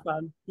always have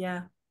fun.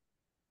 Yeah.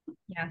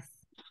 Yes.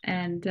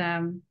 And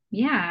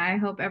yeah, I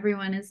hope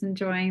everyone is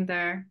enjoying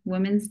their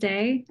Women's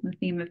Day, the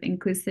theme of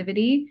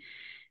inclusivity,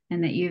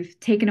 and that you've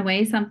taken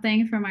away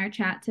something from our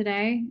chat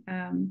today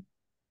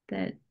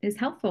that is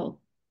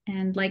helpful.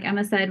 And like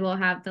Emma said, we'll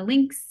have the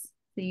links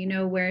so you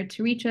know where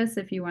to reach us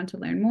if you want to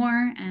learn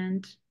more.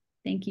 And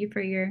thank you for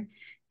your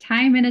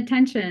time and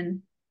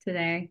attention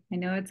today. I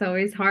know it's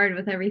always hard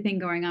with everything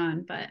going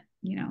on, but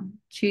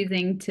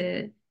choosing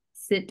to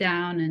sit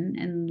down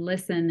and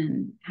listen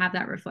and have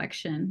that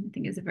reflection, I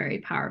think is a very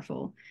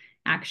powerful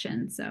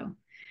action. So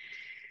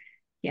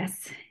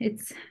yes,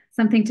 it's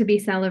something to be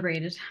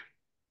celebrated.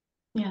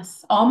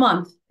 Yes, all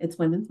month. It's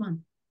Women's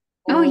Month.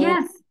 Oh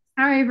yes.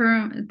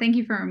 Thank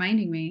you for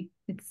reminding me.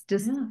 It's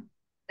just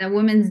a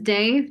Women's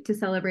Day to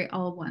celebrate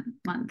all one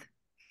month.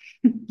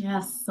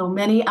 Yes, so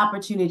many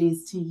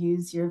opportunities to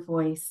use your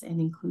voice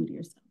and include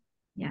yourself.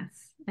 Yes,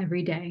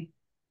 every day.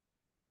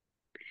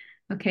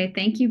 Okay,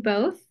 thank you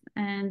both.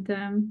 And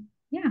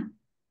yeah,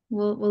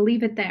 we'll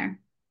leave it there.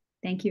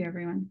 Thank you,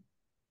 everyone.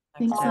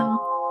 Thanks, Jen. Jen.